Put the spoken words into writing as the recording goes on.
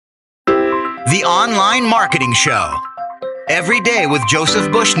The Online Marketing Show. Every day with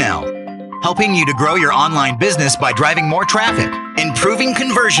Joseph Bushnell, helping you to grow your online business by driving more traffic, improving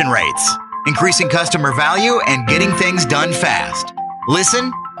conversion rates, increasing customer value, and getting things done fast.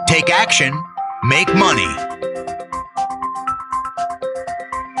 Listen, take action, make money.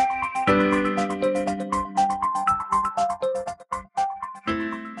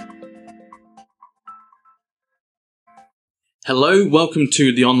 Hello, welcome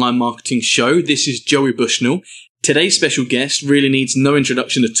to the Online Marketing Show. This is Joey Bushnell. Today's special guest really needs no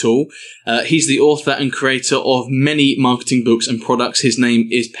introduction at all. He's the author and creator of many marketing books and products. His name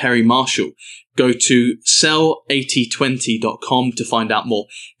is Perry Marshall. Go to sell8020.com to find out more.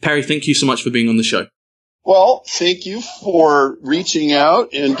 Perry, thank you so much for being on the show. Well, thank you for reaching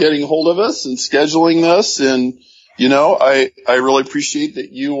out and getting hold of us and scheduling this. And, I really appreciate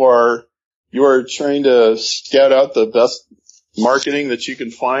that you are trying to scout out the best marketing that you can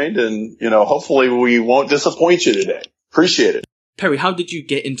find. And, hopefully we won't disappoint you today. Appreciate it. Perry, how did you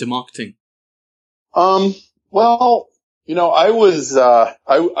get into marketing? Well, I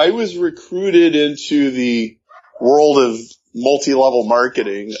was recruited into the world of multi-level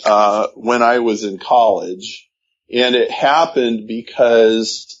marketing, when I was in college. And it happened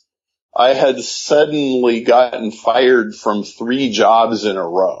because I had suddenly gotten fired from 3 jobs in a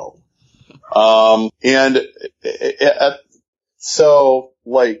row. I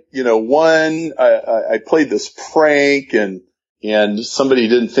played this prank and somebody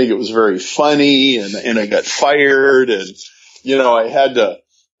didn't think it was very funny and I got fired and, I had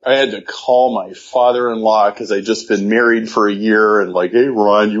to call my father-in-law because I'd just been married for a year and like, hey,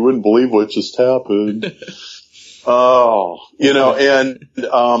 Ron, you wouldn't believe what just happened. I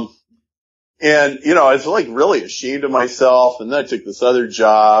was like really ashamed of myself. And then I took this other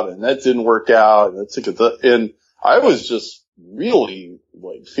job and that didn't work out. And I was just really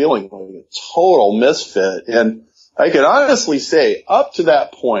like feeling like a total misfit. And I can honestly say up to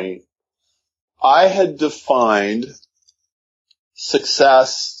that point, I had defined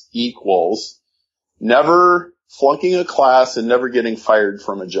success equals never flunking a class and never getting fired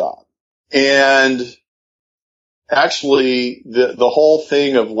from a job. And actually the whole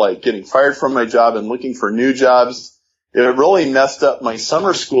thing of like getting fired from my job and looking for new jobs, it really messed up my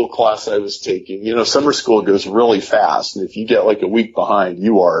summer school class I was taking. Summer school goes really fast. And if you get like a week behind,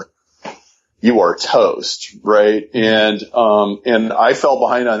 you are toast, right? And I fell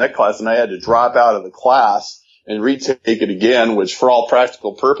behind on that class and I had to drop out of the class and retake it again, which for all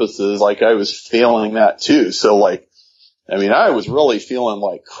practical purposes, like I was failing that too. So I was really feeling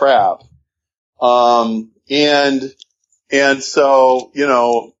like crap.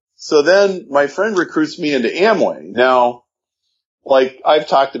 So then my friend recruits me into Amway. Now, I've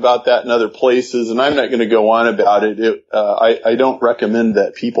talked about that in other places and I'm not going to go on about it. I don't recommend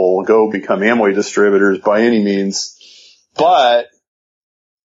that people go become Amway distributors by any means, but,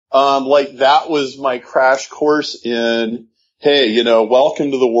 that was my crash course in, hey,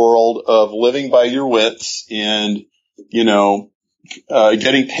 welcome to the world of living by your wits and,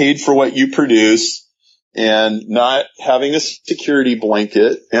 getting paid for what you produce and not having a security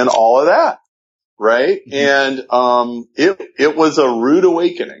blanket and all of that. Right. Mm-hmm. And, it was a rude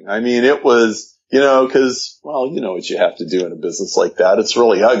awakening. I mean, it was, cause, well, what you have to do in a business like that. It's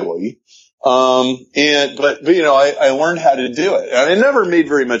really ugly. But I learned how to do it. And I never made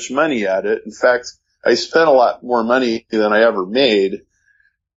very much money at it. In fact, I spent a lot more money than I ever made.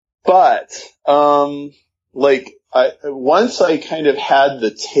 But, once I kind of had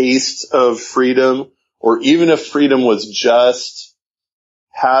the taste of freedom, or even if freedom was just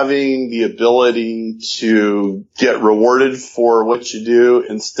having the ability to get rewarded for what you do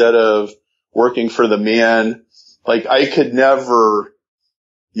instead of working for the man, I could never,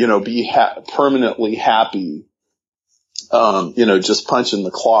 be permanently happy, just punching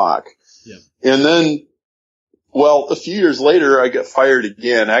the clock. Yeah. And then, a few years later, I got fired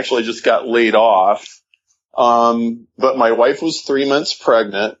again. Actually, I just got laid off. But my wife was 3 months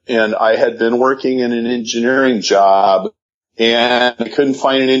pregnant and I had been working in an engineering job and I couldn't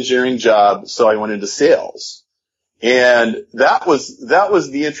find an engineering job. So I went into sales and that was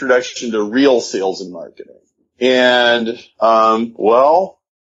the introduction to real sales and marketing. And,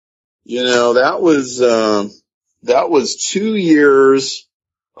 that was 2 years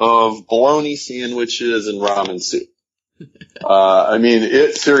of bologna sandwiches and ramen soup.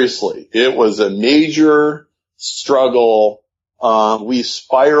 Seriously, it was a major struggle. We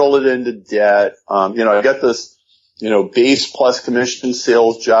spiraled it into debt. I got this, base plus commission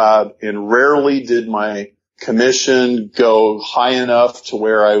sales job and rarely did my commission go high enough to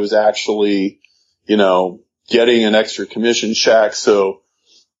where I was actually, getting an extra commission check. So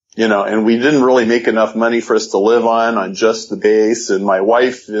and we didn't really make enough money for us to live on just the base. And my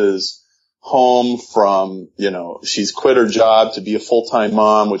wife is home from, she's quit her job to be a full-time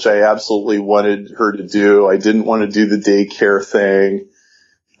mom, which I absolutely wanted her to do. I didn't want to do the daycare thing.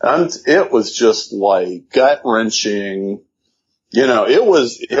 And it was just like gut-wrenching.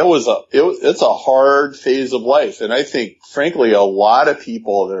 It's a hard phase of life. And I think, frankly, a lot of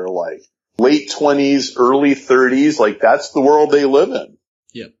people that are like late 20s, early 30s, like that's the world they live in.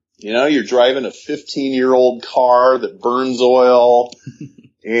 Yep. You're driving a 15-year-old car that burns oil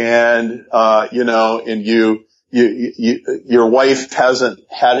and, and your wife hasn't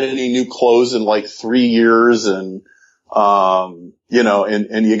had any new clothes in like 3 years and, and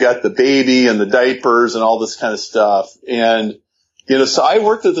you got the baby and the diapers and all this kind of stuff. And, so I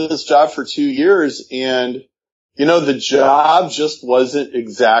worked at this job for 2 years and, the job just wasn't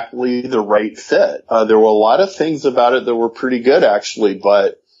exactly the right fit. There were a lot of things about it that were pretty good actually,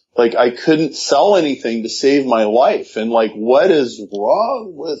 but like I couldn't sell anything to save my life. And like, what is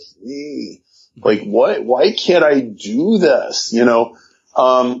wrong with me? Like, why can't I do this? And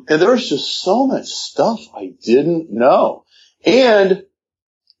there was just so much stuff I didn't know. And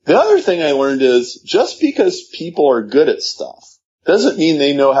the other thing I learned is just because people are good at stuff doesn't mean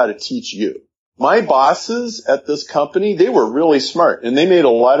they know how to teach you. My bosses at this company, they were really smart and they made a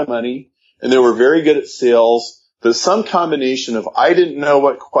lot of money and they were very good at sales, but some combination of I didn't know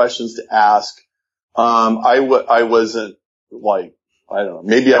what questions to ask. I wasn't like, I don't know,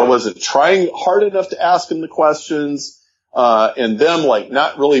 maybe I wasn't trying hard enough to ask them the questions, and them like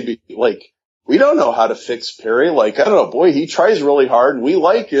not really be like, we don't know how to fix Perry. Like, I don't know, boy, he tries really hard and we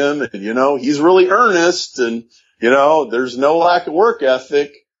like him and, he's really earnest and, there's no lack of work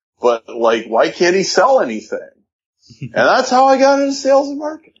ethic, but like, why can't he sell anything? And that's how I got into sales and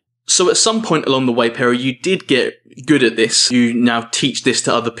marketing. So at some point along the way, Perry, you did get good at this. You now teach this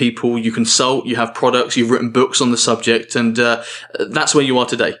to other people. You consult, you have products, you've written books on the subject, and that's where you are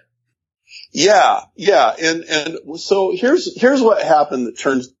today. Yeah. And so here's what happened that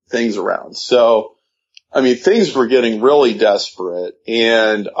turned things around. So, things were getting really desperate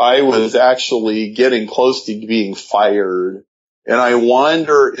and I was actually getting close to being fired. And I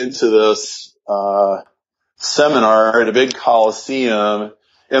wander into this, seminar at a big coliseum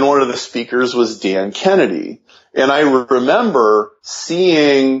and one of the speakers was Dan Kennedy. And I remember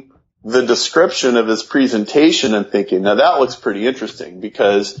seeing the description of his presentation and thinking, now that looks pretty interesting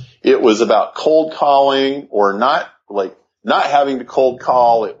because it was about cold calling or not having to cold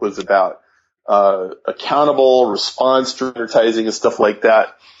call. It was about accountable response to advertising and stuff like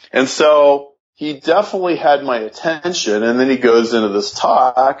that. And so he definitely had my attention. And then he goes into this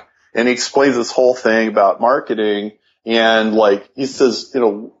talk and he explains this whole thing about marketing. And like he says,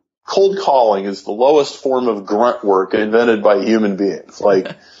 cold calling is the lowest form of grunt work invented by human beings.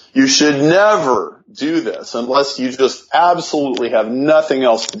 Like you should never do this unless you just absolutely have nothing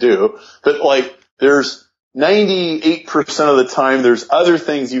else to do. But like there's 98% of the time there's other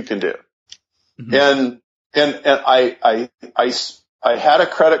things you can do. Mm-hmm. And I had a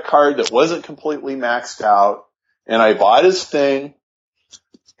credit card that wasn't completely maxed out and I bought his thing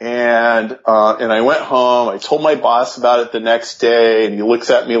and I went home. I told my boss about it the next day and he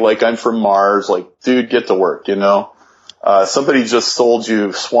looks at me like I'm from Mars, like, dude, get to work, somebody just sold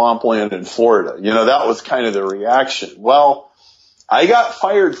you swampland in Florida. That was kind of the reaction. Well, I got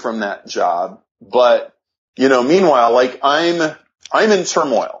fired from that job, but, meanwhile, like I'm in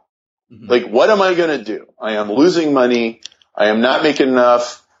turmoil. Mm-hmm. Like, what am I going to do? I am losing money. I am not making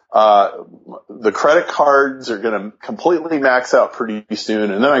enough. The credit cards are going to completely max out pretty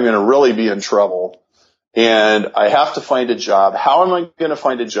soon, and then I'm going to really be in trouble. And I have to find a job. How am I going to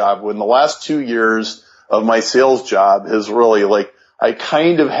find a job when the last 2 years of my sales job is really like I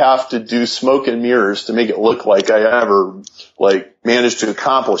kind of have to do smoke and mirrors to make it look like I ever like managed to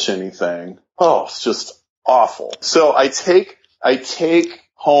accomplish anything. Oh, it's just awful. So I take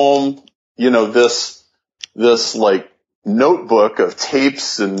home, this like notebook of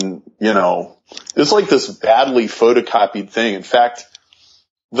tapes and, it's like this badly photocopied thing. In fact,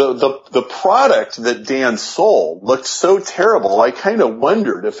 the product that Dan sold looked so terrible. I kind of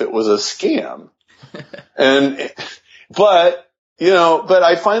wondered if it was a scam. But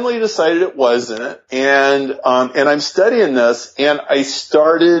I finally decided it wasn't. And I'm studying this and I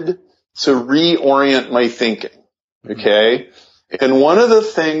started to reorient my thinking. Okay. And one of the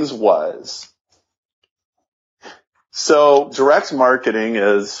things was, so direct marketing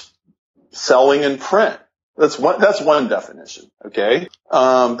is selling in print. That's one definition. Okay.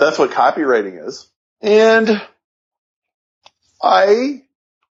 That's what copywriting is. And I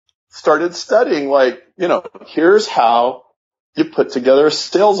started studying here's how you put together a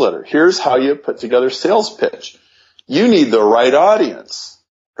sales letter. Here's how you put together a sales pitch. You need the right audience,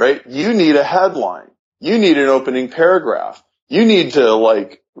 right? You need a headline. You need an opening paragraph. You need to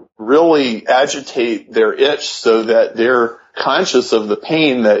like really agitate their itch so that they're conscious of the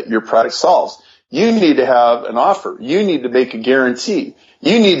pain that your product solves. You need to have an offer. You need to make a guarantee.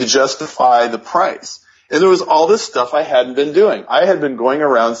 You need to justify the price. And there was all this stuff I hadn't been doing. I had been going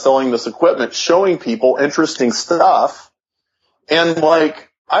around selling this equipment, showing people interesting stuff. And like,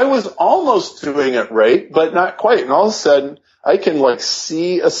 I was almost doing it right, but not quite. And all of a sudden, I can like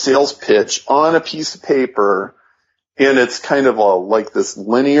see a sales pitch on a piece of paper, and it's kind of like this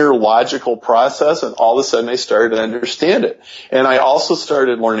linear, logical process. And all of a sudden, I started to understand it. And I also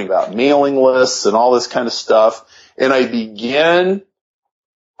started learning about mailing lists and all this kind of stuff. And I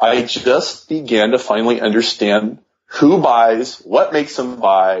just began to finally understand who buys, what makes them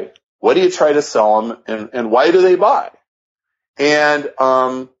buy, what do you try to sell them, and why do they buy? And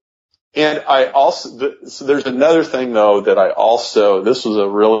I also, so there's another thing though that this was a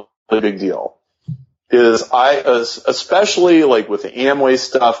really big deal, is especially like with the Amway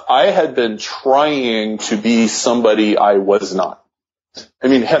stuff, I had been trying to be somebody I was not. I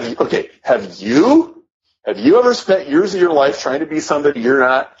mean, have you ever spent years of your life trying to be somebody you're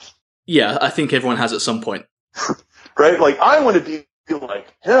not? Yeah, I think everyone has at some point. Right? Like, I want to be like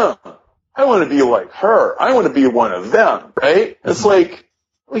him. I want to be like her. I want to be one of them, right? It's like,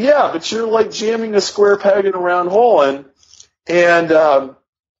 well, yeah, but you're like jamming a square peg in a round hole. And I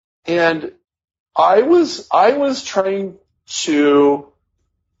was trying to,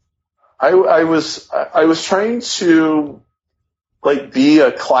 I was trying to like be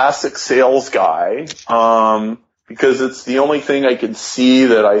a classic sales guy, because it's the only thing I could see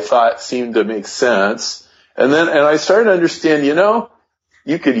that I thought seemed to make sense. And I started to understand,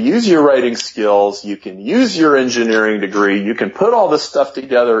 you could use your writing skills, you can use your engineering degree, you can put all this stuff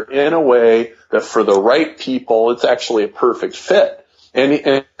together in a way that for the right people, it's actually a perfect fit.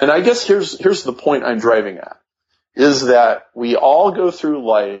 And I guess here's the point I'm driving at, is that we all go through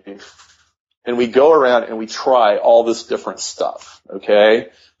life and we go around and we try all this different stuff, okay?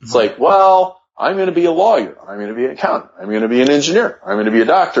 It's like, well, I'm going to be a lawyer, I'm going to be an accountant, I'm going to be an engineer, I'm going to be a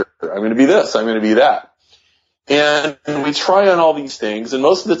doctor, I'm going to be this, I'm going to be that. And we try on all these things, and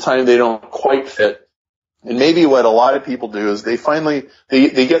most of the time they don't quite fit. And maybe what a lot of people do is they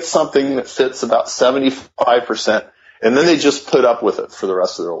get something that fits about 75%, and then they just put up with it for the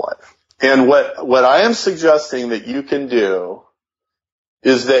rest of their life. And what I am suggesting that you can do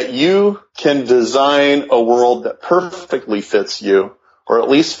is that you can design a world that perfectly fits you, or at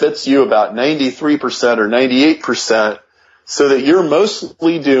least fits you about 93% or 98%, so that you're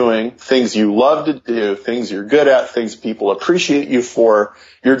mostly doing things you love to do, things you're good at, things people appreciate you for.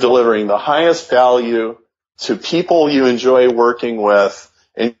 You're delivering the highest value to people you enjoy working with,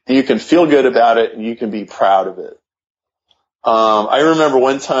 and you can feel good about it, and you can be proud of it. I remember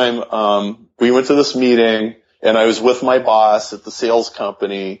one time we went to this meeting, and I was with my boss at the sales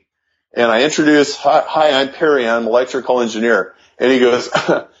company, and I introduced, hi, I'm Perry, I'm an electrical engineer. And he goes,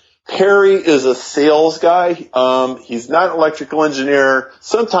 Perry is a sales guy. He's not an electrical engineer.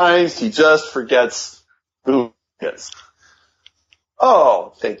 Sometimes he just forgets who he is.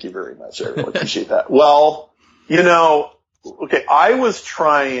 Oh, thank you very much. I really appreciate that. Well, okay,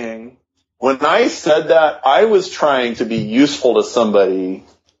 when I said that, I was trying to be useful to somebody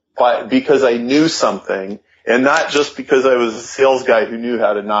because I knew something, and not just because I was a sales guy who knew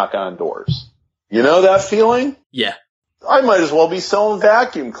how to knock on doors. You know that feeling? Yeah. I might as well be selling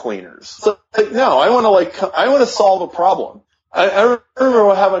vacuum cleaners. So, no, I want to solve a problem. I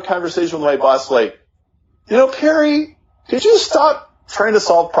remember having a conversation with my boss, like, Perry, could you stop trying to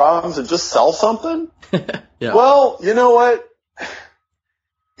solve problems and just sell something? Yeah. Well, you know what?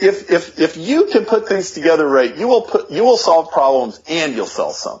 If you can put things together right, you will solve problems and you'll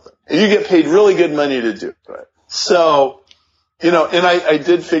sell something. And you get paid really good money to do it. So, and I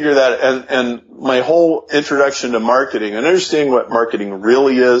did figure that, and my whole introduction to marketing and understanding what marketing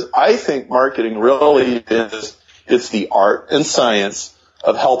really is, I think marketing really is, it's the art and science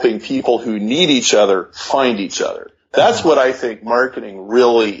of helping people who need each other find each other. That's what I think marketing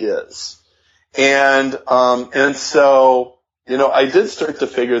really is. And so, I did start to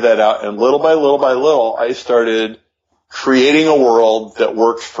figure that out, and little by little, I started creating a world that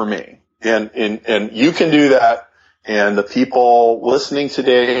worked for me. And you can do that. And the people listening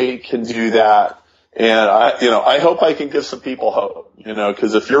today can do that. And I hope I can give some people hope,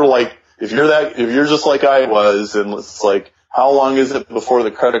 cause if you're just like I was, and it's like, how long is it before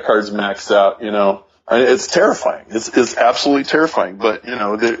the credit cards max out, it's terrifying. It's absolutely terrifying. But,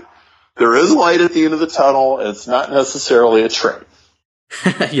 there is light at the end of the tunnel, and it's not necessarily a train.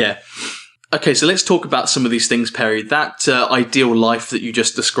 Yeah. Okay, so let's talk about some of these things, Perry. That ideal life that you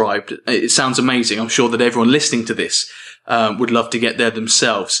just described, it sounds amazing. I'm sure that everyone listening to this would love to get there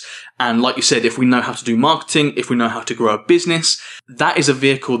themselves. And like you said, if we know how to do marketing, if we know how to grow a business, that is a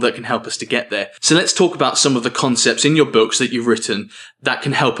vehicle that can help us to get there. So let's talk about some of the concepts in your books that you've written that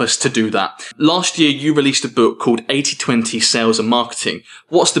can help us to do that. Last year, you released a book called 80/20 Sales and Marketing.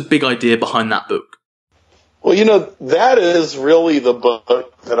 What's the big idea behind that book? Well, that is really the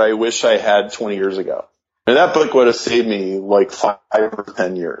book that I wish I had 20 years ago. And that book would have saved me like 5 or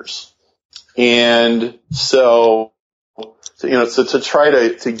 10 years. And so to try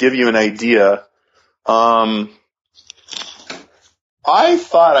to give you an idea, I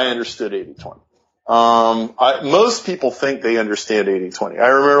thought I understood 80/20. Most people think they understand 80/20. I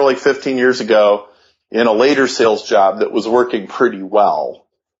remember like 15 years ago in a later sales job that was working pretty well,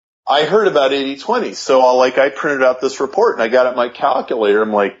 I heard about 80/20. So I printed out this report and I got it my calculator.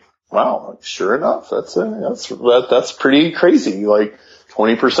 I'm like, wow, sure enough, that's pretty crazy. Like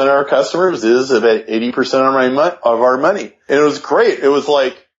 20% of our customers is about 80% of our money. And it was great. It was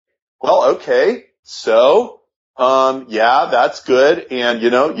like, well, okay. So, yeah, that's good. And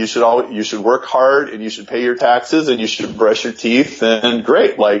you should work hard and you should pay your taxes and you should brush your teeth and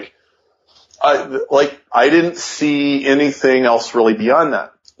great. I didn't see anything else really beyond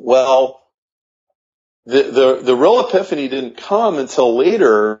that. Well, the real epiphany didn't come until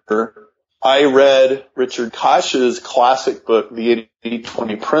later. I read Richard Koch's classic book, The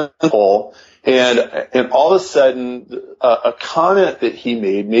 80/20 Principle, and all of a sudden a comment that he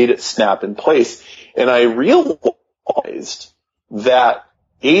made it snap in place. And I realized that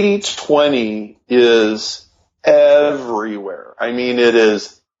 80/20 is everywhere. I mean, it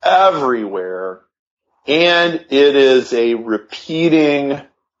is everywhere. And it is a repeating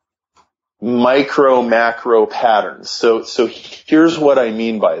micro macro patterns. So here's what I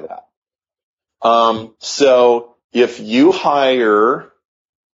mean by that. So if you hire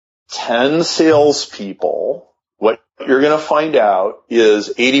 10 salespeople, what you're going to find out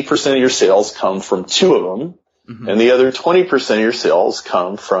is 80% of your sales come from 2 of them, and the other 20% of your sales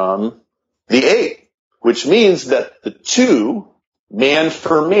come from the 8, which means that the 2, man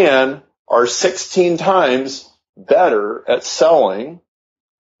for man, are 16 times better at selling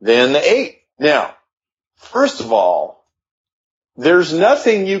than the 8. Now, first of all, there's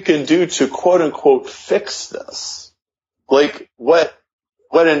nothing you can do to quote unquote fix this. Like what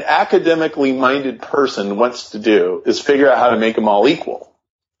an academically minded person wants to do is figure out how to make them all equal.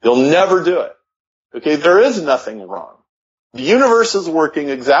 They'll never do it. Okay, there is nothing wrong. The universe is working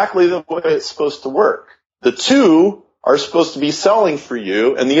exactly the way it's supposed to work. The 2 are supposed to be selling for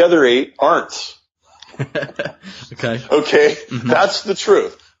you and the other 8 aren't. Okay. That's the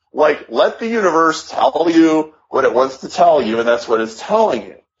truth. Let the universe tell you what it wants to tell you, and that's what it's telling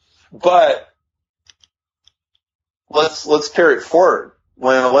you. But let's carry it forward.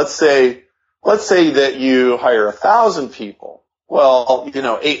 Well, let's say that you hire 1,000 people. Well,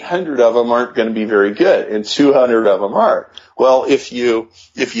 800 of them aren't going to be very good, and 200 of them are. Well, if you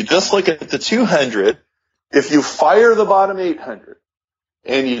just look at the 200, if you fire the bottom 800,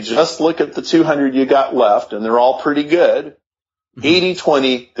 and you just look at the 200 you got left, and they're all pretty good,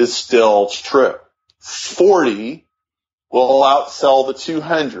 80/20 is still true. 40 will outsell the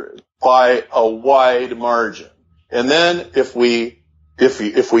 200 by a wide margin. And then if we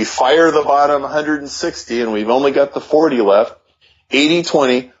fire the bottom 160 and we've only got the 40 left,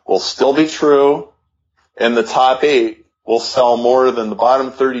 80/20 will still be true, and the top 8 will sell more than the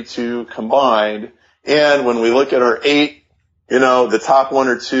bottom 32 combined. And when we look at our 8, the top 1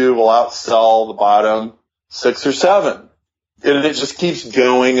 or 2 will outsell the bottom 6 or 7. And it just keeps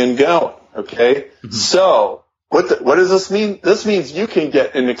going and going. Okay? So, what does this mean? This means you can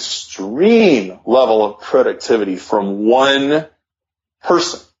get an extreme level of productivity from one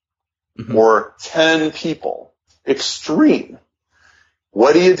person or 10 people. Extreme.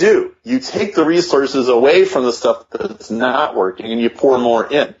 What do? You take the resources away from the stuff that's not working and you pour more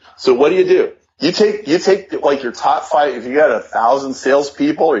in. So what do? You take like your top 5, if you got 1,000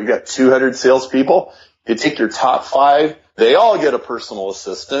 salespeople or you got 200 salespeople, you take your top 5, they all get a personal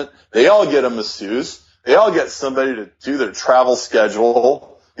assistant, they all get a masseuse, they all get somebody to do their travel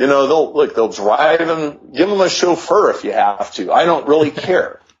schedule. They'll drive and give them a chauffeur if you have to. I don't really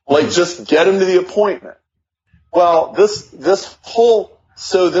care. Just get them to the appointment. Well, this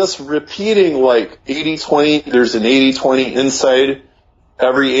repeating 80/20, there's an 80/20 inside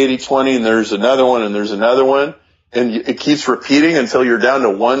every 80/20, and there's another one, and there's another one, and it keeps repeating until you're down to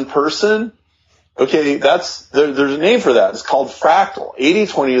one person. Okay, there's a name for that. It's called fractal.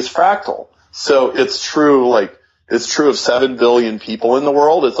 80-20 is fractal. So it's true of 7 billion people in the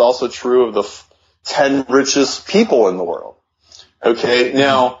world. It's also true of the 10 richest people in the world. Okay,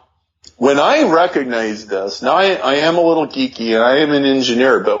 now, when I recognized this, now I am a little geeky and I am an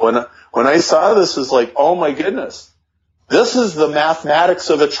engineer, but when I saw this, it's like, oh my goodness, this is the mathematics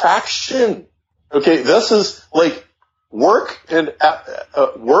of attraction. Okay, this is like work and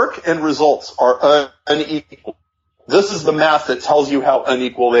results are unequal. This is the math that tells you how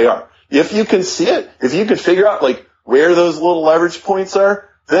unequal they are. If you can see it, if you can figure out like where those little leverage points are,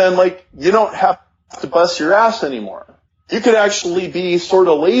 then like you don't have to bust your ass anymore. You could actually be sort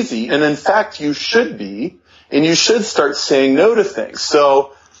of lazy, and in fact you should be, and you should start saying no to things.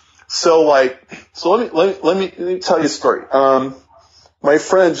 So let me tell you a story. My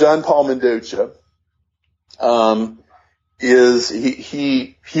friend John Paul Mendoza,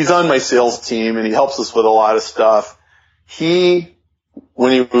 he's on my sales team and he helps us with a lot of stuff.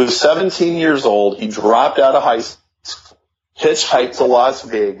 When he was 17 years old, he dropped out of high school, hitchhiked to Las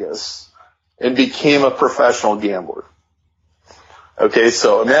Vegas, and became a professional gambler. Okay,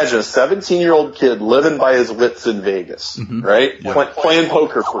 so imagine a 17-year-old kid living by his wits in Vegas, right? Yeah. Playing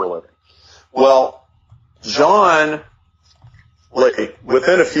poker for a living. Well, John, like,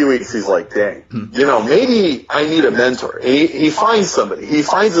 within a few weeks, he's like, dang, maybe I need a mentor. And he finds somebody. He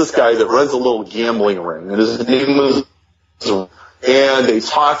finds this guy that runs a little gambling ring, and his name was, and they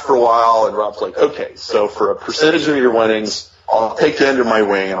talked for a while, and Rob's like, okay, so for a percentage of your winnings, I'll take you under my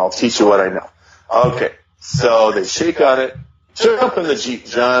wing, and I'll teach you what I know. Okay, so they shake on it. Jump in the Jeep,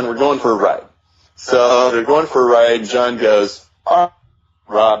 John. We're going for a ride. So they're going for a ride, and John goes, all right,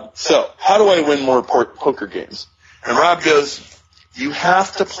 Rob, so how do I win more poker games? And Rob goes, you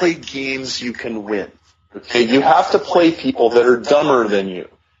have to play games you can win. Okay, you have to play people that are dumber than you.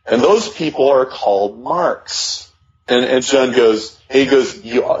 And those people are called marks. And John goes, he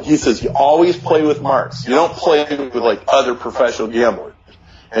says, you always play with marks. You don't play with like other professional gamblers.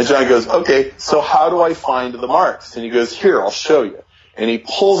 And John goes, okay, so how do I find the marks? And he goes, here, I'll show you. And he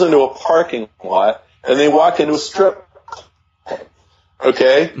pulls into a parking lot, and they walk into a strip club.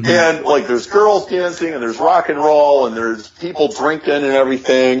 Okay? Mm-hmm. And, like, there's girls dancing, and there's rock and roll, and there's people drinking and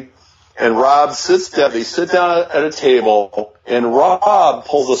everything. And Rob sits down, they sit down at a table, and Rob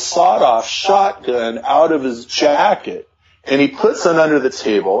pulls a sawed-off shotgun out of his jacket, and he puts it under the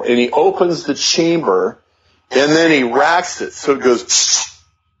table, and he opens the chamber, and then he racks it, so it goes...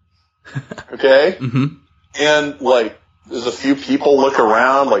 Okay? Mm-hmm. And, like, there's a few people look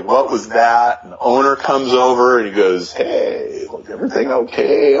around, like, what was that? And the owner comes over and he goes, hey, look, everything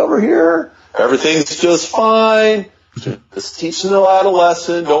okay over here? Everything's just fine. Just teaching a lad a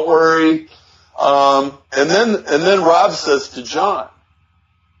lesson, don't worry. And then Rob says to John,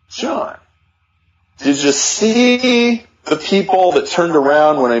 did you see the people that turned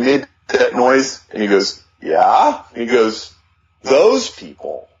around when I made that noise? And he goes, yeah. And he goes, those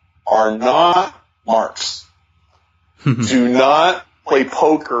people are not marks. Do not play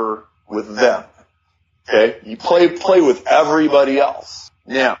poker with them. Okay? You play with everybody else.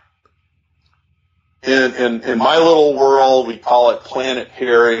 Now, in my little world, we call it Planet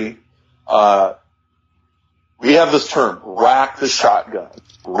Harry. We have this term, rack the shotgun.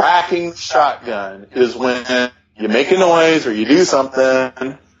 Racking the shotgun is when you make a noise or you do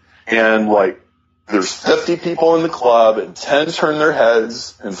something and like there's 50 people in the club and 10 turn their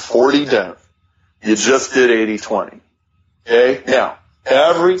heads and 40 don't. You just did 80-20. Okay? Now,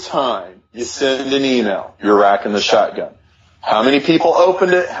 every time you send an email, you're racking the shotgun. How many people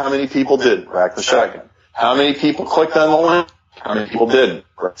opened it? How many people didn't? Rack the shotgun. How many people clicked on the link? How many people didn't?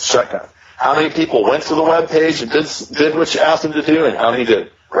 Rack the shotgun. How many people went to the web page and did what you asked them to do, and how many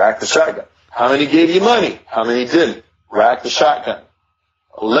did? Rack the shotgun. How many gave you money? How many didn't? Rack the shotgun.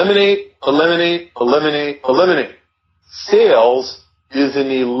 Eliminate, eliminate, eliminate, eliminate. Sales is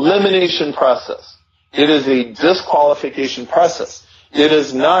an elimination process. It is a disqualification process. It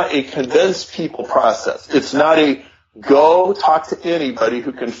is not a convince people process. It's not a go talk to anybody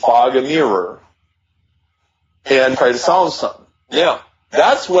who can fog a mirror and try to solve something. Now,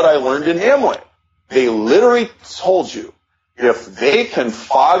 that's what I learned in Amway. They literally told you, if they can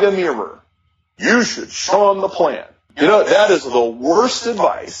fog a mirror, you should show them the plan. You know, that is the worst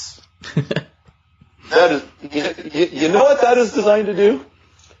advice. That is, you know what that is designed to do?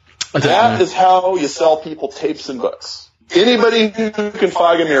 That is how you sell people tapes and books. Anybody who can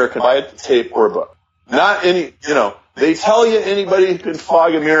fog a mirror can buy a tape or a book. Not any, they tell you anybody who can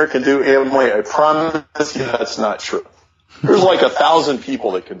fog a mirror can do Amway. I promise you that's not true. There's like 1,000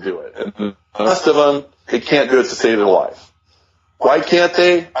 people that can do it. And the rest of them, they can't do it to save their life. Why can't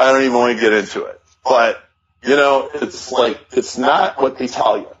they? I don't even want to get into it. but, you know, it's like, it's not what they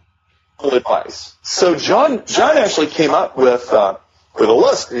tell you. Advice. So John actually came up with a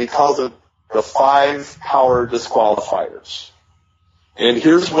list, and he calls it the 5 power disqualifiers. And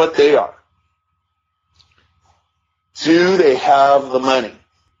here's what they are. Do they have the money?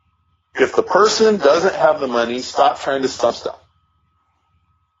 If the person doesn't have the money, stop trying to sell stuff.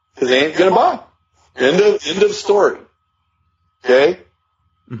 Because they ain't going to buy. End of story. Okay?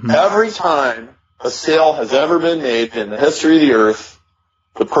 Mm-hmm. Every time a sale has ever been made in the history of the earth,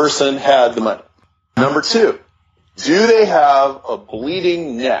 the person had the money. Number 2, do they have a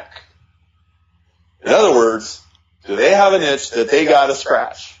bleeding neck? In other words, do they have an itch that they got to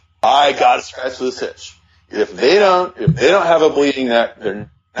scratch? I got to scratch this itch. If they don't have a bleeding neck, they're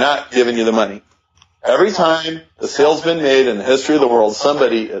not giving you the money. Every time a sale's been made in the history of the world,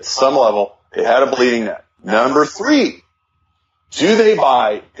 somebody at some level, they had a bleeding neck. Number 3, do they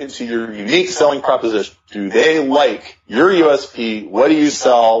buy into your unique selling proposition? Do they like your USP? What do you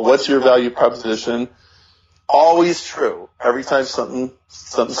sell? What's your value proposition? Always true. Every time something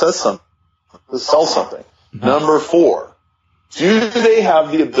says something, sell something. Mm-hmm. Number 4, do they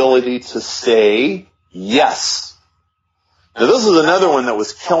have the ability to say yes? Now, this is another one that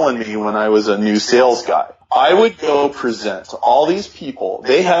was killing me when I was a new sales guy. I would go present to all these people.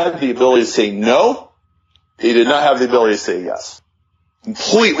 They had the ability to say no. They did not have the ability to say yes.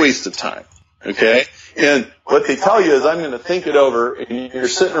 Complete waste of time. Okay? And what they tell you is, I'm going to think it over, and you're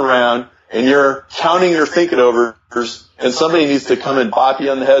sitting around and you're counting your think it overs, and somebody needs to come and bop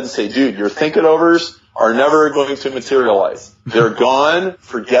you on the head and say, dude, your think it overs are never going to materialize. They're gone.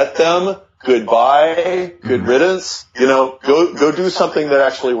 Forget them. Goodbye. Good riddance. You know, go do something that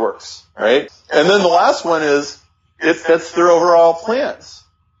actually works. Right? And then the last one is, it fits their overall plans.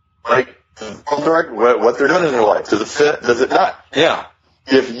 Like, what they're doing in their life. Does it fit? Does it not? Yeah.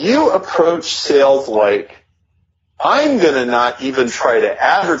 If you approach sales like, I'm going to not even try to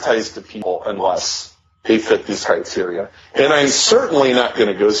advertise to people unless they fit these criteria, and I'm certainly not going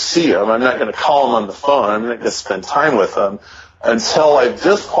to go see them. I'm not going to call them on the phone. I'm not going to spend time with them until I've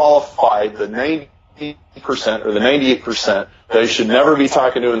disqualified the 90% or the 98% that I should never be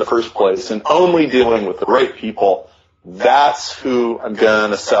talking to in the first place, and only dealing with the right people. That's who I'm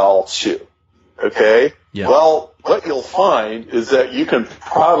going to sell to. Okay? Yeah. Well, what you'll find is that you can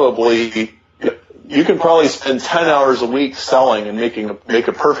probably spend 10 hours a week selling and make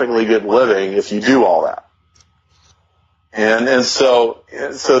a perfectly good living if you do all that. And so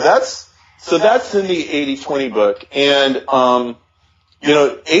that's in the 80-20 book. And,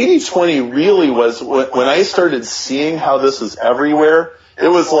 80-20 really was, when I started seeing how this is everywhere, it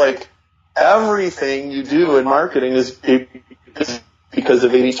was like everything you do in marketing is because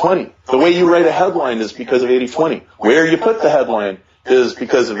of 80-20. The way you write a headline is because of 80-20. Where you put the headline is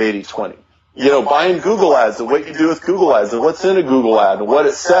because of 80-20. Buying Google ads and what you do with Google ads and what's in a Google ad and what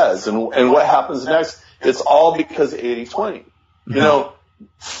it says and what happens next, it's all because of 80-20.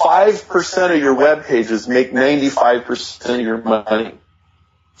 5% of your web pages make 95% of your money.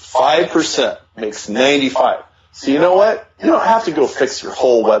 5% makes 95. So you know what? You don't have to go fix your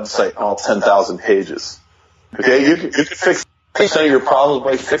whole website and all 10,000 pages. Okay? You can fix 5% of your problems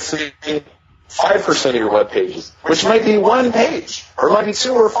by fixing 5% of your web pages, which might be 1 page, or it might be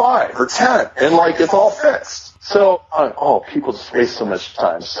 2 or 5 or 10, and it's all fixed. So, people just waste so much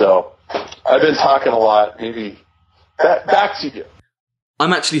time. So, I've been talking a lot. Maybe back to you.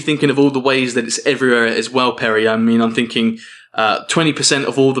 I'm actually thinking of all the ways that it's everywhere as well, Perry. I mean, I'm thinking 20%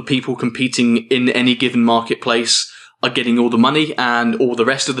 of all the people competing in any given marketplace are getting all the money, and all the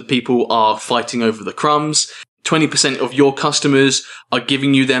rest of the people are fighting over the crumbs. 20% of your customers are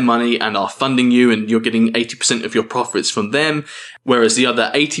giving you their money and are funding you, and you're getting 80% of your profits from them, whereas the other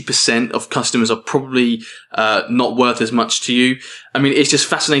 80% of customers are probably not worth as much to you. I mean, it's just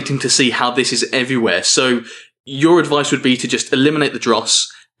fascinating to see how this is everywhere. So your advice would be to just eliminate the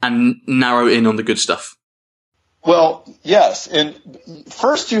dross and narrow in on the good stuff. Well, yes. And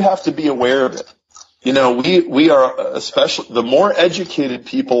first you have to be aware of it. We are, especially, the more educated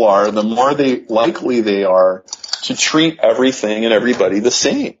people are, the more likely they are to treat everything and everybody the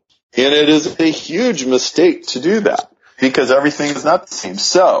same. And it is a huge mistake to do that, because everything is not the same.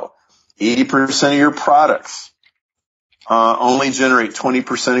 So, 80% of your products only generate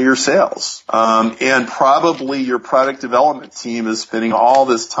 20% of your sales. And probably your product development team is spending all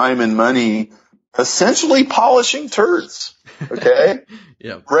this time and money essentially polishing turds. Okay?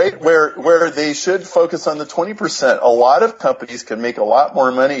 Yeah. Right? Where they should focus on the 20%. A lot of companies can make a lot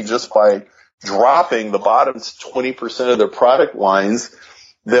more money just by dropping the bottom 20% of their product lines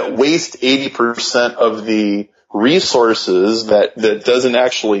that waste 80% of the resources that doesn't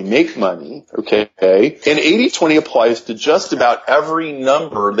actually make money, okay? And 80-20 applies to just about every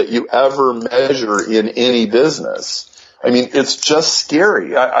number that you ever measure in any business. I mean, it's just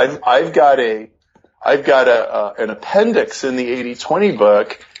scary. I've got an appendix in the 80-20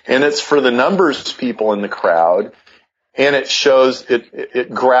 book, and it's for the numbers people in the crowd, and it shows,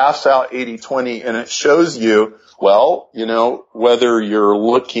 it graphs out 80-20, and it shows you, well, you know, whether you're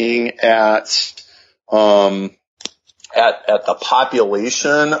looking at the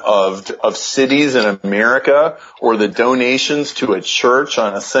population of cities in America, or the donations to a church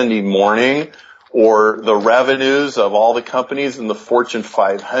on a Sunday morning, or the revenues of all the companies in the Fortune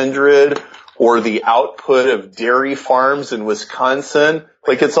 500, or the output of dairy farms in Wisconsin.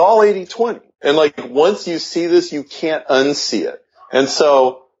 Like, it's all 80-20. And like, once you see this, you can't unsee it. And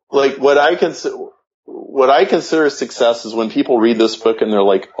so, like, what I consider success is when people read this book and they're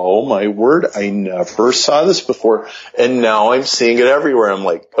like, oh my word, I never saw this before, and now I'm seeing it everywhere. I'm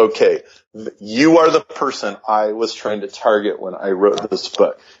like, okay, you are the person I was trying to target when I wrote this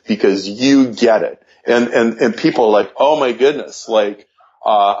book, because you get it. And people are like, oh my goodness, like,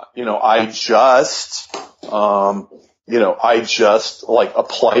 you know, I just like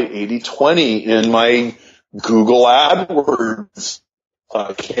applied 80-20 in my Google AdWords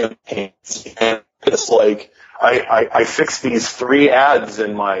campaigns, and it's like, I fixed these 3 ads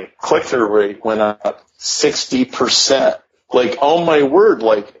and my click-through rate went up 60%. Like, oh my word,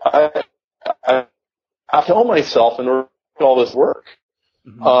 like, I tell myself in order to do all this work.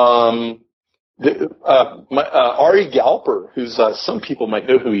 Mm-hmm. Ari Galper, who's, some people might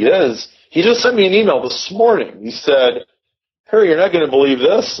know who he is, he just sent me an email this morning. He said, Harry, you're not going to believe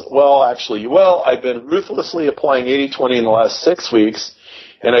this. Well, actually, you will. I've been ruthlessly applying 80-20 in the last 6 weeks,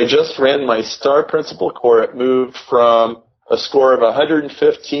 and I just ran my STAR Principal Core. It moved from a score of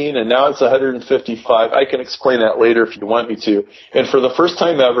 115, and now it's 155. I can explain that later if you want me to. And for the first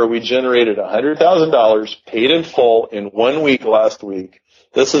time ever, we generated $100,000 paid in full in 1 week last week.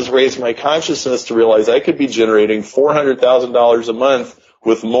 This has raised my consciousness to realize I could be generating $400,000 a month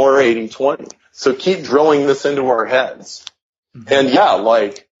with more 80-20. So keep drilling this into our heads. Mm-hmm. And yeah,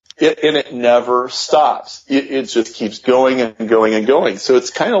 like, it never stops. It just keeps going and going and going. So it's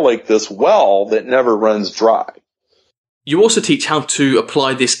kind of like this well that never runs dry. You also teach how to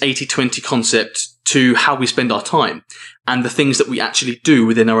apply this 80-20 concept to how we spend our time and the things that we actually do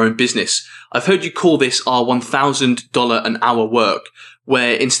within our own business. I've heard you call this our $1,000 an hour work,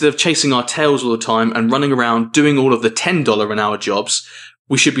 where instead of chasing our tails all the time and running around doing all of the $10 an hour jobs,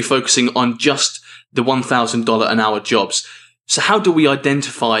 we should be focusing on just the $1,000 an hour jobs. So how do we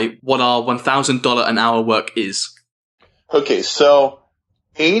identify what our $1,000 an hour work is? Okay, so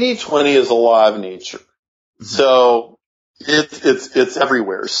 80-20 is a law of nature. Mm-hmm. So it's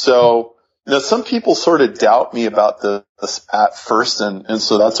everywhere. So, you know, some people sort of doubt me about this at first, and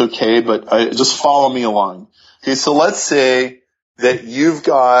so that's okay, but just follow me along. Okay, so let's say that you've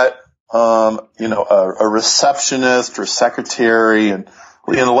got, you know, a receptionist or secretary, and,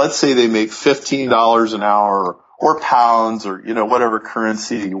 you know, let's say they make $15 an hour or pounds, or, you know, whatever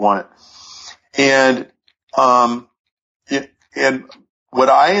currency you want. And what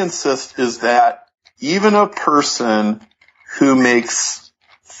I insist is that even a person who makes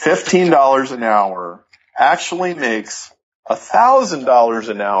 $15 an hour actually makes $1,000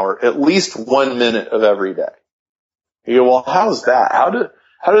 an hour at least 1 minute of every day. You go, well, how's that? How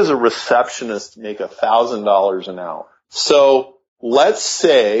does a receptionist make $1,000 an hour? So let's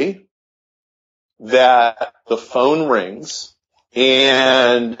say that the phone rings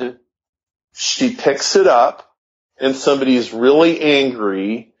and she picks it up and somebody's really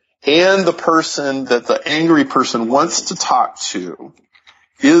angry, and the person that the angry person wants to talk to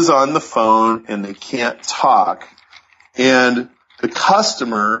is on the phone and they can't talk, and the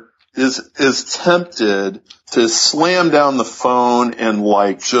customer is tempted to slam down the phone and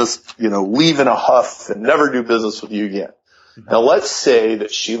like just, you know, leave in a huff and never do business with you again. Now let's say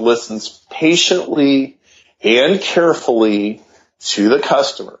that she listens patiently and carefully to the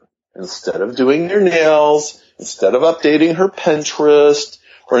customer. Instead of doing their nails, instead of updating her Pinterest,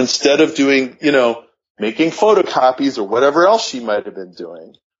 or instead of doing, you know, making photocopies or whatever else she might have been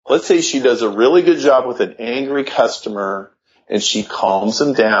doing. Let's say she does a really good job with an angry customer and she calms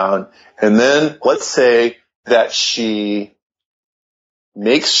them down. And then let's say that she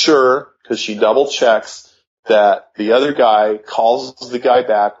makes sure, because she double checks, that the other guy calls the guy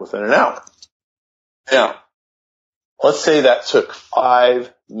back within an hour. Now, let's say that took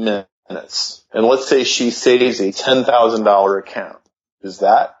 5 minutes. And let's say she saves a $10,000 account. Is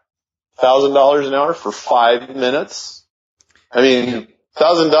that $1,000 an hour for 5 minutes? I mean,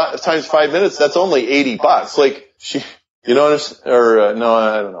 $1,000 times 5 minutes, that's only $80. Like you know what I'm, or no,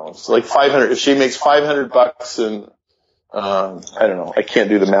 I don't know. It's like 500. If she makes $500 and, I don't know. I can't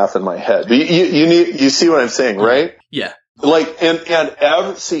do the math in my head. But you see what I'm saying, right? Yeah. Like,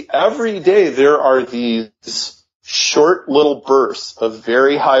 every day there are these short little bursts of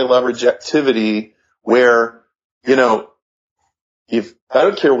very high leverage activity where, you know, I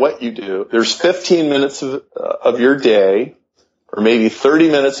don't care what you do, there's 15 minutes of your day, or maybe 30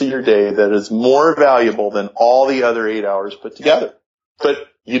 minutes of your day that is more valuable than all the other 8 hours put together. But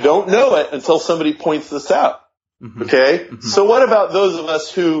you don't know it until somebody points this out. Mm-hmm. Okay? Mm-hmm. So what about those of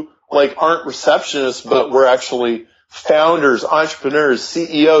us who, like, aren't receptionists, but we're actually founders, entrepreneurs,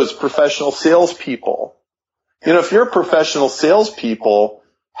 CEOs, professional salespeople? You know, if you're professional salespeople,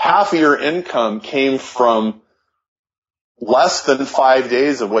 half of your income came from less than 5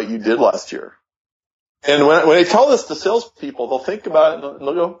 days of what you did last year. And when I tell this to salespeople, they'll think about it and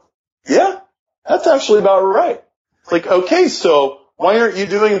they'll go, yeah, that's actually about right. It's like, okay, so why aren't you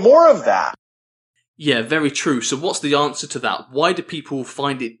doing more of that? Yeah, very true. So what's the answer to that? Why do people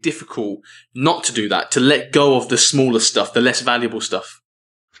find it difficult not to do that, to let go of the smaller stuff, the less valuable stuff?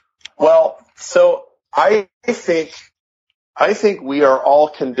 Well, so I think we are all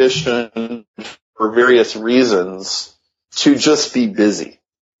conditioned for various reasons to just be busy.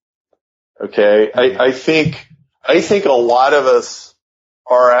 Okay. I think a lot of us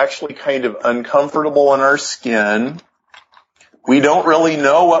are actually kind of uncomfortable in our skin. We don't really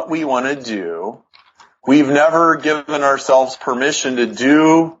know what we want to do. We've never given ourselves permission to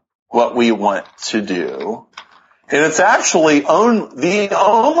do what we want to do. And it's actually the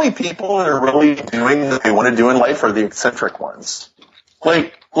only people that are really doing what they want to do in life are the eccentric ones.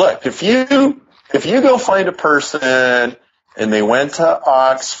 Like, look, if you go find a person and they went to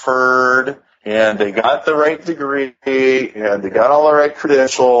Oxford and they got the right degree and they got all the right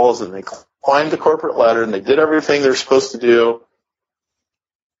credentials and they climbed the corporate ladder and they did everything they're supposed to do.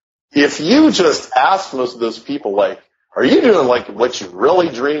 If you just ask most of those people, like, are you doing like what you really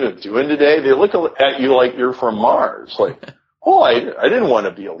dream of doing today? They look at you like you're from Mars. Like, well, I didn't want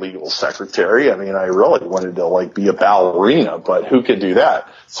to be a legal secretary. I mean, I really wanted to like be a ballerina, but who could do that?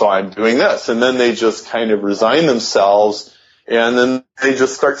 So I'm doing this. And then they just kind of resign themselves. And then they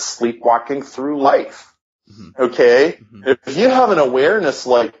just start sleepwalking through life. Mm-hmm. Okay? Mm-hmm. If you have an awareness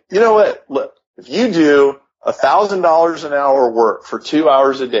like, you know what, look, if you do $1,000 an hour work for 2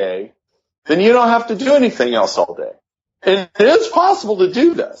 hours a day, then you don't have to do anything else all day. And it is possible to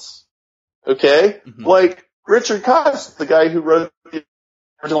do this. Okay? Mm-hmm. Like Richard Koch, the guy who wrote the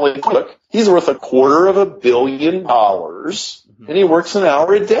original book, he's worth $250 million, mm-hmm. and he works an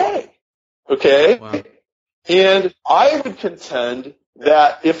hour a day. Okay? Wow. And I would contend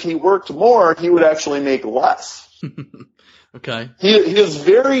that if he worked more, he would actually make less. Okay. He is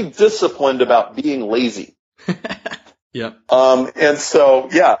very disciplined about being lazy. Yeah. And so,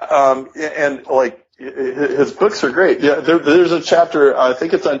 yeah, and like, his books are great. Yeah, there's a chapter, I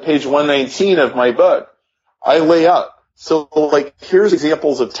think it's on page 119 of my book. I lay out. So like, here's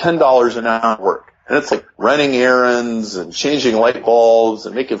examples of $10 an hour work. And it's like running errands and changing light bulbs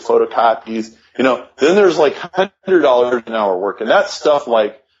and making photocopies. You know, then there's like $100 an hour work, and that's stuff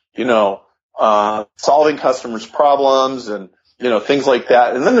like, you know, solving customers' problems and, you know, things like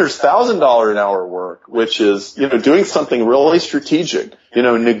that. And then there's $1,000 an hour work, which is, you know, doing something really strategic, you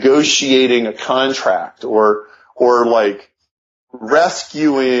know, negotiating a contract or like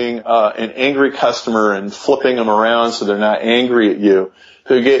rescuing, an angry customer and flipping them around so they're not angry at you.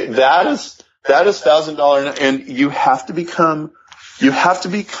 That is $1,000, and you have to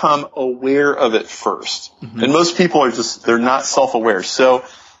become aware of it first. Mm-hmm. And most people they're not self-aware. So,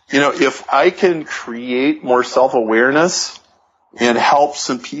 you know, if I can create more self-awareness and help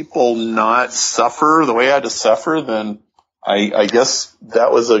some people not suffer the way I had to suffer, then I guess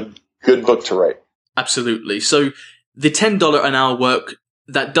that was a good book to write. Absolutely. So the $10 an hour work,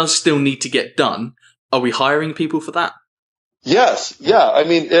 that does still need to get done. Are we hiring people for that? Yes. Yeah. I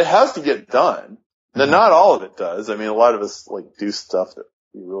mean, it has to get done. Now, not all of it does. I mean, a lot of us like do stuff that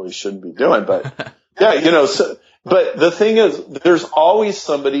we really shouldn't be doing, but yeah, you know, but the thing is, there's always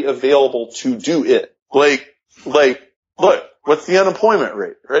somebody available to do it. Like, look, what's the unemployment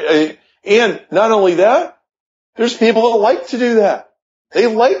rate, right? And not only that, there's people that like to do that. They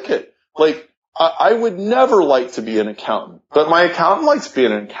like it. Like, I would never like to be an accountant, but my accountant likes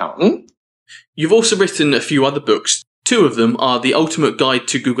being an accountant. You've also written a few other books. Two of them are The Ultimate Guide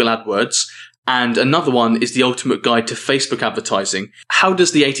to Google AdWords, and another one is The Ultimate Guide to Facebook Advertising. How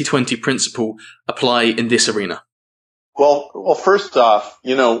does the 80-20 principle apply in this arena? Well, first off,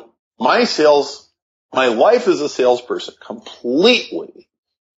 you know, my sales my life as a salesperson completely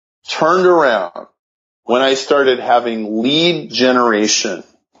turned around when I started having lead generation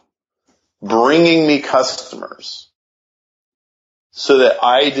bringing me customers so that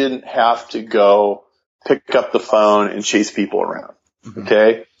I didn't have to go pick up the phone and chase people around.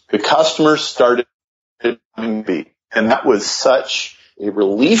 Okay? The customers started coming to me, and that was such a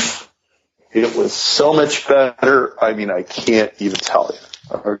relief. It was so much better. I mean, I can't even tell you.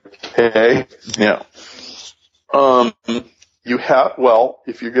 Okay? Now,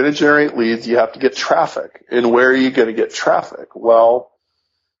 if you're going to generate leads, you have to get traffic. And where are you going to get traffic? Well,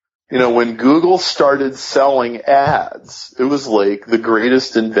 when Google started selling ads, it was like the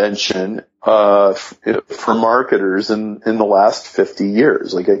greatest invention for marketers in the last 50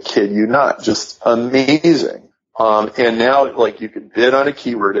 years. Like, I kid you not, just amazing. And now, like, you can bid on a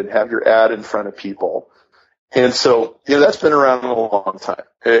keyword and have your ad in front of people. And so, that's been around a long time.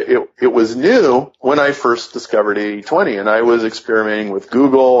 It was new when I first discovered 80/20, and I was experimenting with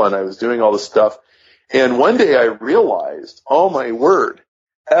Google and I was doing all this stuff. And one day I realized, oh my word,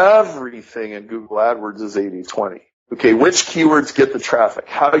 everything in Google AdWords is 80/20. Okay, which keywords get the traffic?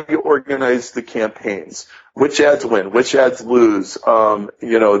 How do you organize the campaigns? Which ads win? Which ads lose?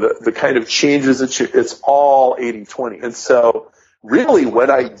 The kind of changes it's all 80/20. And so really what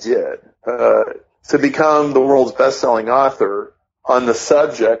I did, to become the world's best-selling author on the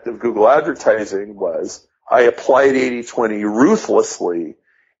subject of Google advertising was I applied 80/20 ruthlessly.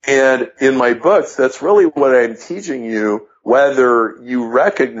 And in my books, that's really what I'm teaching you, whether you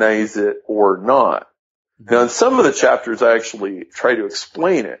recognize it or not. Now, in some of the chapters, I actually try to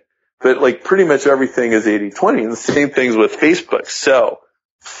explain it, but like pretty much everything is 80/20, and the same things with Facebook. So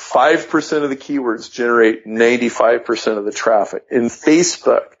 5% of the keywords generate 95% of the traffic. In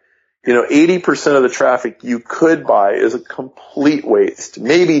Facebook, 80% of the traffic you could buy is a complete waste,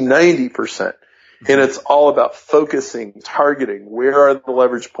 maybe 90%. And it's all about focusing, targeting. Where are the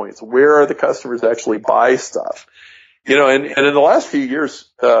leverage points? Where are the customers actually buy stuff? And in the last few years,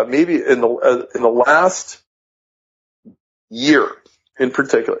 maybe in the last year in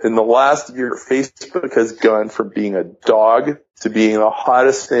particular, Facebook has gone from being a dog to being the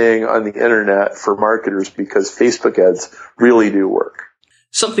hottest thing on the internet for marketers because Facebook ads really do work.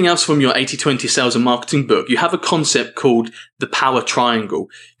 Something else from your 80/20 sales and marketing book, you have a concept called the power triangle.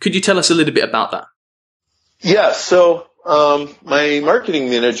 Could you tell us a little bit about that? Yeah, so my marketing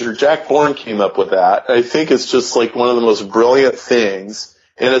manager, Jack Bourne, came up with that. I think it's just like one of the most brilliant things.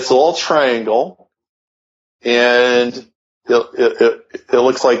 And it's a little triangle, and it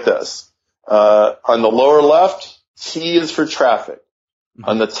looks like this. On the lower left, T is for traffic.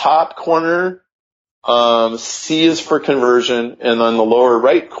 On the top corner, C is for conversion, and on the lower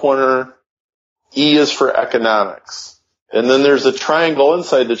right corner, E is for economics. And then there's a triangle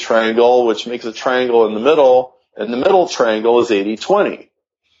inside the triangle, which makes a triangle in the middle, and the middle triangle is 80/20.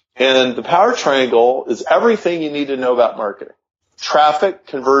 And the power triangle is everything you need to know about marketing. Traffic,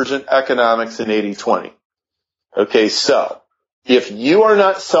 conversion, economics, and 80/20. Okay, so if you are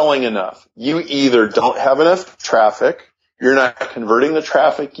not selling enough, you either don't have enough traffic, you're not converting the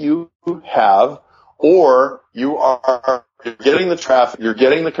traffic you have, or you're getting the traffic, you're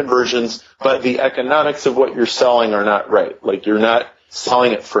getting the conversions, but the economics of what you're selling are not right. Like, you're not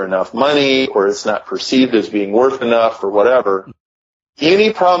selling it for enough money, or it's not perceived as being worth enough, or whatever.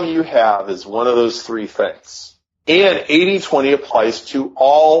 Any problem you have is one of those three things. And 80/20 applies to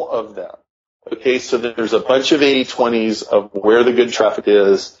all of them. Okay, so there's a bunch of 80/20s of where the good traffic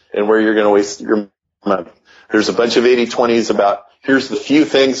is and where you're going to waste your money. There's a bunch of 80/20s about here's the few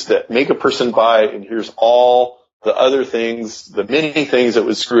things that make a person buy, and here's all the other things, the many things that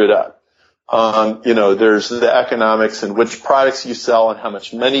would screw it up. There's the economics and which products you sell and how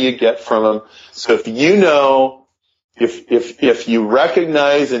much money you get from them. So if if you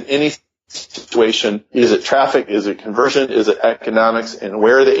recognize in any situation, is it traffic, is it conversion, is it economics, and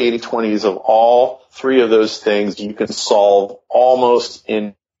where are the 80/20s of all three of those things, you can solve almost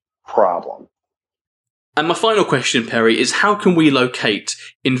any problem. And my final question, Perry, is how can we locate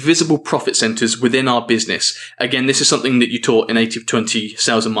invisible profit centers within our business? Again, this is something that you taught in 80/20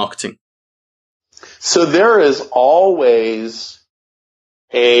 sales and marketing. So there is always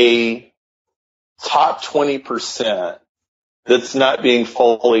a top 20% that's not being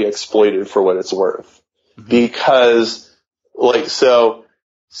fully exploited for what it's worth. Mm-hmm. Because,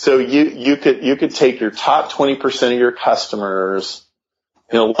 so you could take your top 20% of your customers,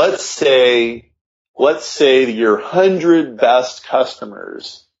 let's say your 100 best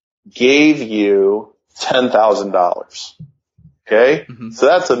customers gave you $10,000. Okay? Mm-hmm. So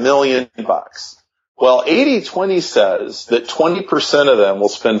that's $1 million. Well, 80/20 says that 20% of them will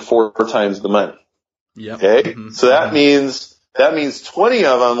spend 4 times the money. Yep. Okay. Mm-hmm. So that means 20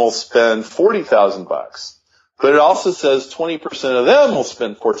 of them will spend $40,000, but it also says 20% of them will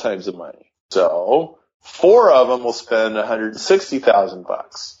spend 4 times the money. So 4 of them will spend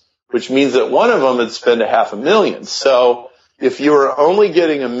 $160,000, which means that one of them would spend $500,000. So if you were only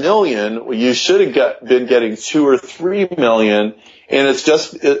getting $1 million, you should have been getting $2 or $3 million. And it's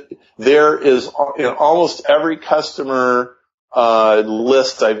just, there is in almost every customer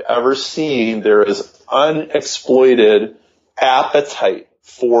list I've ever seen, there is unexploited appetite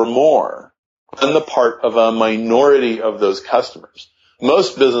for more on the part of a minority of those customers.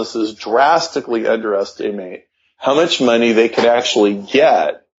 Most businesses drastically underestimate how much money they can actually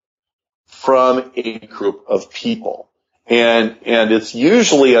get from a group of people. And it's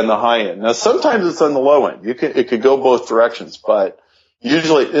usually on the high end. Now, sometimes it's on the low end. It could go both directions, but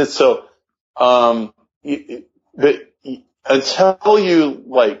usually it's so, but until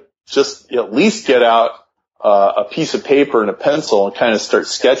you just at least get out a piece of paper and a pencil and kind of start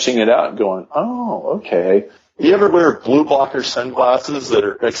sketching it out and going, oh, okay. You ever wear blue blocker sunglasses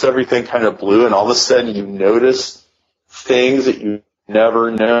that makes everything kind of blue, and all of a sudden you notice things that you never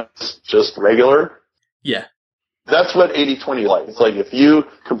noticed just regular? Yeah. That's what 80-20 like. It's like if you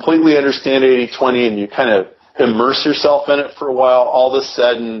completely understand 80-20 and you kind of immerse yourself in it for a while, all of a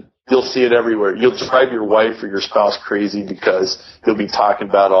sudden you'll see it everywhere. You'll drive your wife or your spouse crazy because you'll be talking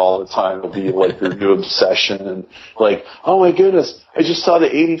about it all the time. It'll be like your new obsession, and like, oh my goodness, I just saw the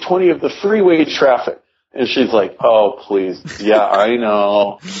 80-20 of the freeway traffic. And she's like, oh, please. Yeah, I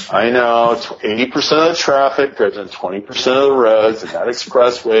know. 80% of the traffic drives on 20% of the roads, and that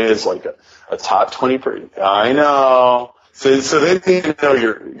expressway is like a top 20%. I know. So they need to know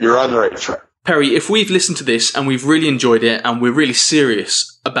you're on the right track. Perry, if we've listened to this and we've really enjoyed it and we're really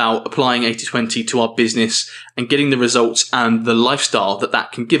serious about applying 80-20 to our business and getting the results and the lifestyle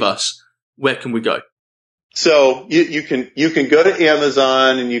that can give us, where can we go? So you can go to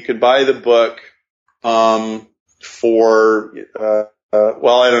Amazon and you can buy the book for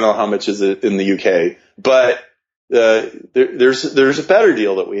well, I don't know how much is it in the UK, but there's a better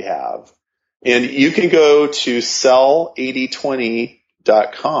deal that we have, and you can go to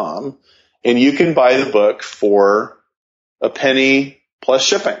sell8020.com and you can buy the book for a penny plus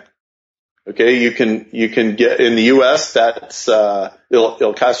shipping. Okay, you can get in the US, that's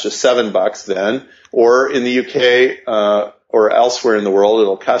it'll cost you $7 then, or in the UK or elsewhere in the world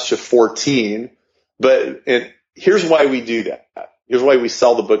it'll cost you $14. But here's why we do that. Here's why we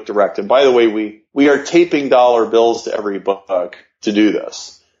sell the book direct. And by the way, we are taping dollar bills to every book to do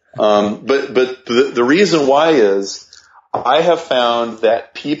this. But the reason why is I have found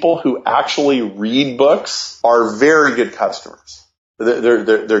that people who actually read books are very good customers.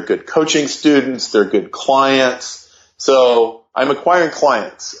 They're good coaching students. They're good clients. So I'm acquiring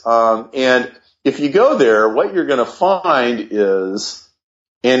clients. And if you go there, what you're going to find is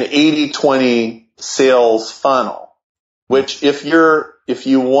an 80-20 sales funnel, which if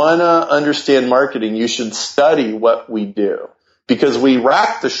you want to understand marketing, you should study what we do, because we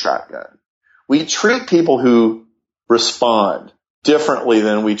rack the shotgun. We treat people who respond differently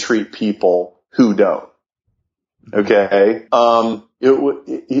than we treat people who don't. Okay.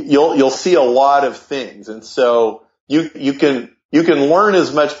 You'll see a lot of things. And so you can learn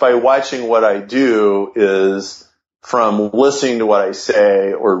as much by watching what I do as from listening to what I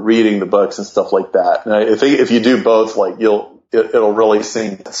say or reading the books and stuff like that. And if you do both, it'll really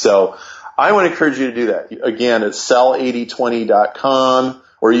sink. So I want to encourage you to do that. Again, it's sell8020.com,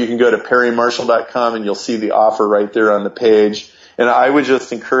 or you can go to perrymarshall.com and you'll see the offer right there on the page. And I would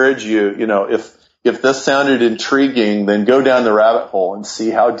just encourage you, if this sounded intriguing, then go down the rabbit hole and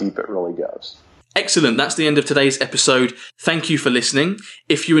see how deep it really goes. Excellent. That's the end of today's episode. Thank you for listening.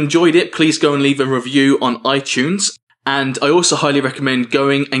 If you enjoyed it, please go and leave a review on iTunes. And I also highly recommend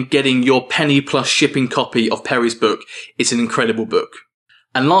going and getting your penny plus shipping copy of Perry's book. It's an incredible book.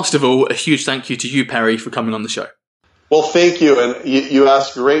 And last of all, a huge thank you to you, Perry, for coming on the show. Well, thank you. And you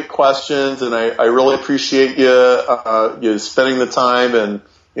asked great questions, and I really appreciate you spending the time, and,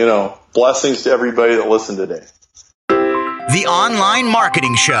 blessings to everybody that listened today. The Online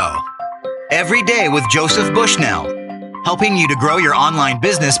Marketing Show. Every day with Joseph Bushnell, helping you to grow your online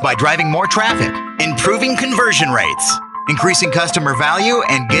business by driving more traffic, improving conversion rates, increasing customer value,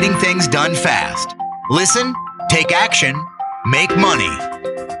 and getting things done fast. Listen, take action, make money.